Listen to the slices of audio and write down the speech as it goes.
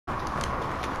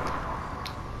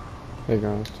Hey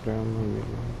guys, today I'm going to be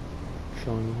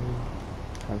showing you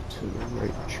how to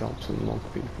rate shops and log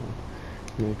people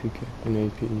in APB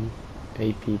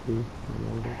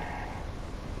reloaded.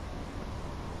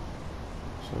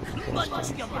 So the first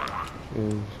step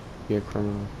is be a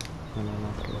criminal and an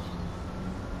anarchist,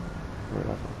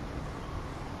 whatever.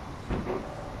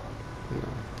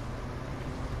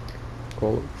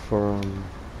 Go look for a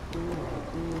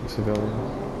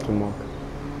civilian to mug.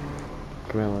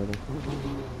 Come here lady.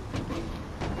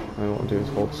 And what I'll do is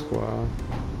hold square,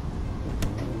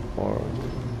 or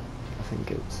I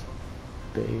think it's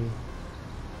B,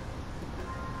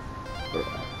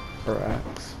 or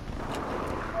X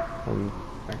on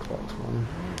Xbox One.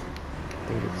 I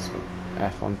think it's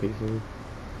F on PC. And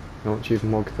once you've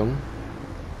mugged them,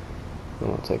 you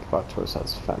want to take it back to where it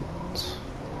says fence.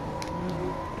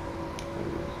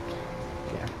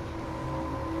 Yeah.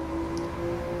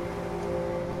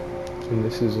 And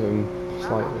this is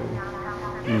slightly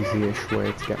easy-ish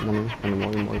way to get money on the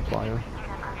money multiplier.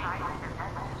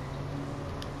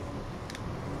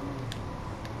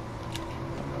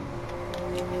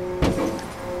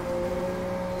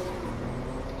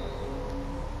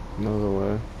 Another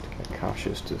way to get cash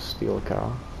is to steal a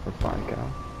car or buy a car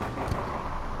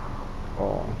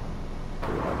or do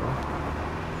whatever.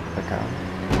 A car.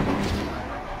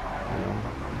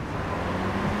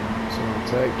 So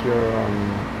take your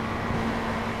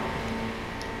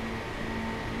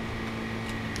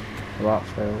that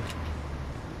failed.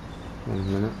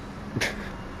 1 minute.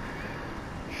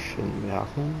 Shouldn't be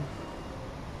happening.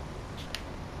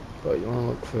 But you want to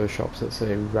look for shops that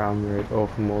say round rate,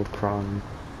 open world crime.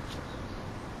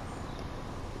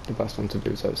 The best one to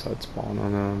do is outside spawn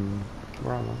on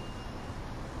where am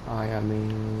I? I am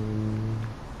in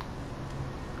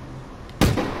I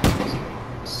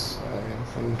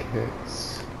think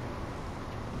it's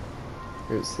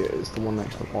the one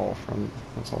next to the wall front,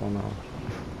 that's all I know.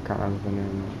 Can't remember the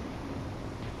name.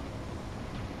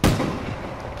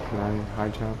 Can I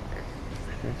hijack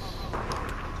this?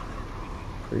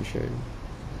 Appreciate it.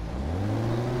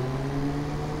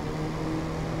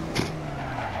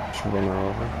 Should run her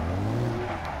over.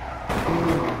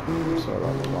 Sorry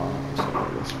about the line, sorry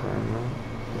about this frame now.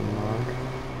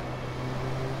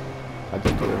 I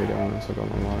did do a video on this, I don't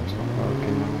know why it's not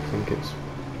working. I think it's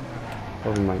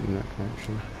probably my internet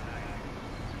connection.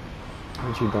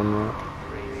 Once you've done that,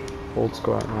 hold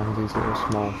square on these little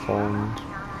small phones,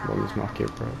 one of these Nokia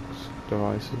bricks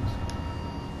devices.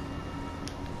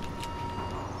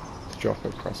 To drop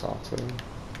it, press R2.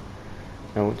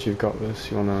 Now once you've got this,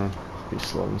 you want to be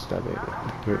slow and steady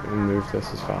and move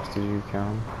this as fast as you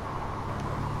can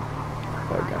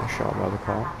without getting shot by the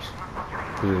cops.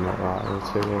 Because you're not liable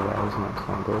to, otherwise, and that's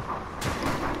not good.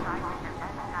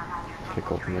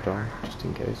 Kick open the door, just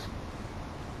in case.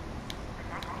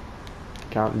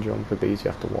 Can't jump with these,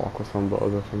 you have to walk with them, but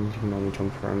other things you can only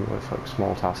jump around with, like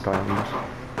small task items.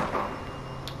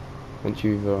 Once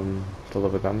you've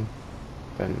delivered them,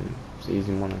 then it's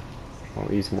easy money.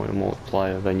 Well, easy money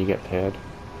multiplier, then you get paid.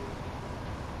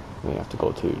 Then you have to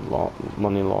go to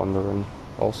money laundering.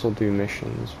 Also do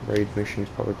missions. Raid missions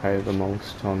probably pay the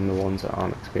most on the ones that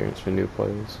aren't experienced for new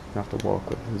players. You have to work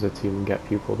with as a team and get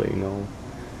people that you know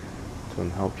to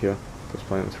help you, because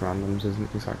playing with randoms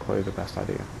isn't exactly the best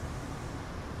idea.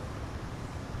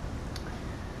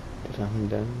 I'm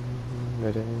done.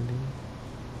 I don't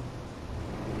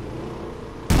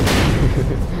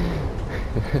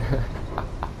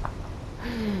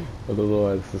know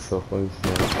why this is so close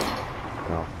to a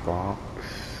box.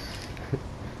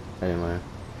 Anyway.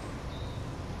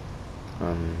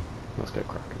 Let's get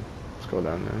cracking. Let's go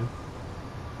down there.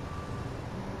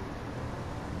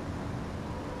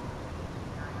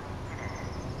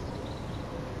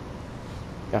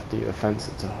 You have to either fence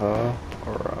it to her,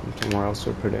 or somewhere else,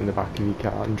 or put it in the back of your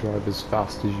car and drive as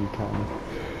fast as you can.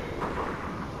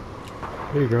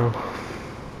 There you go.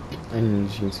 And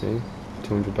as you can see,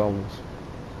 $200.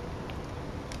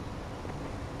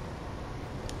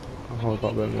 I'll hold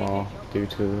up a bit more due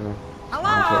to the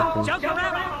token.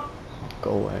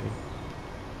 Go away.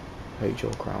 Hate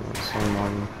Joe Crown, it's so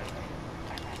annoying.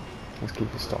 Let's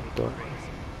keep it stocked up.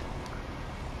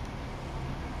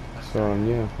 So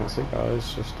yeah, that's it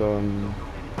guys, just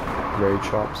raid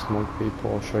shops, mug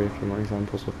people. I'll show you a few more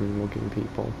examples of me mugging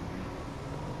people.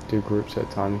 Do groups at a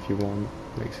time if you want,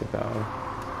 makes it better.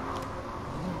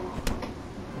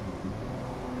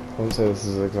 I wouldn't say this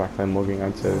is exactly mugging,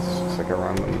 I'd say this is just like a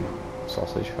random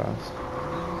sausage fest.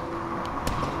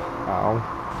 Ow.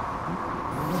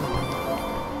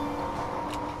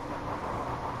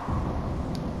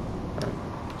 Right,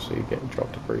 so you get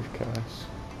dropped a briefcase.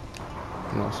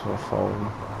 And also a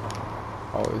phone.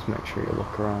 always make sure you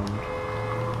look around.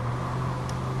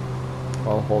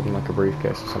 While holding like a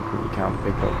briefcase or something, you can't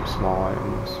pick up small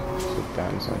items. It's the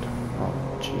downside.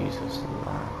 Oh Jesus, the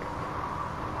lag.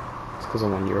 It's because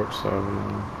I'm on Europe server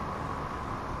now.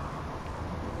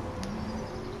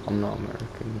 I'm not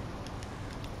American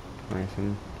or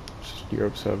anything. It's just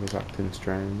Europe server's acting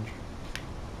strange.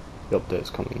 The update's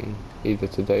coming either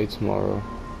today, tomorrow.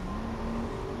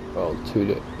 Well, 2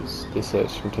 days. It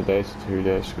says from today to 2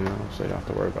 days from now, so you don't have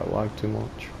to worry about lag too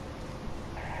much.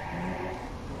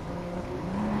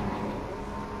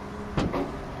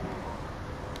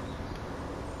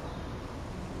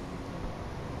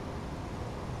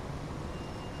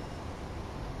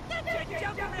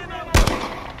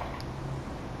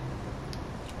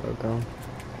 There we go.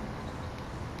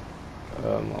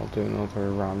 I'll do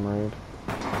another ram raid.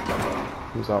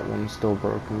 Is that one still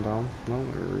broken down? No,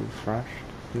 it refreshed.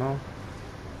 No.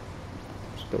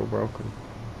 Still broken.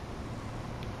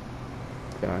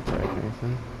 Can I take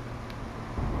anything?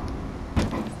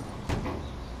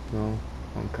 No?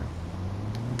 Okay.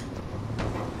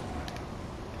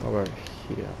 How about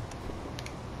here?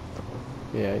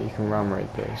 Yeah, you can ram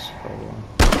raid this for a while.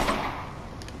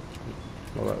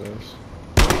 What about this?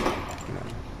 No.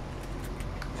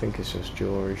 I think it's just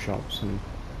jewellery shops and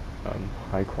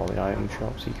high quality item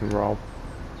shops you can rob.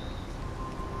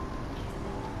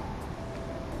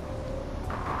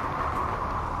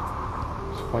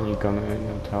 So when you gun it in,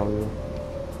 it'll tell you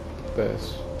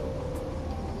this.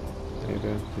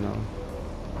 Maybe, no.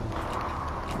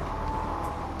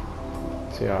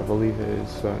 So yeah, I believe it is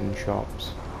certain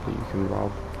shops that you can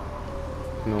rob.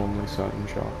 Normally certain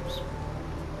shops.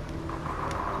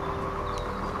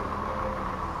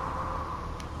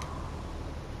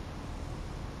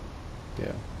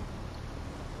 Yeah.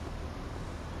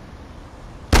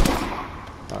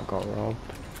 That got robbed.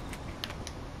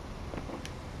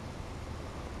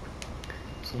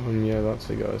 So yeah, that's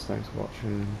it guys, thanks for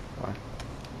watching, bye.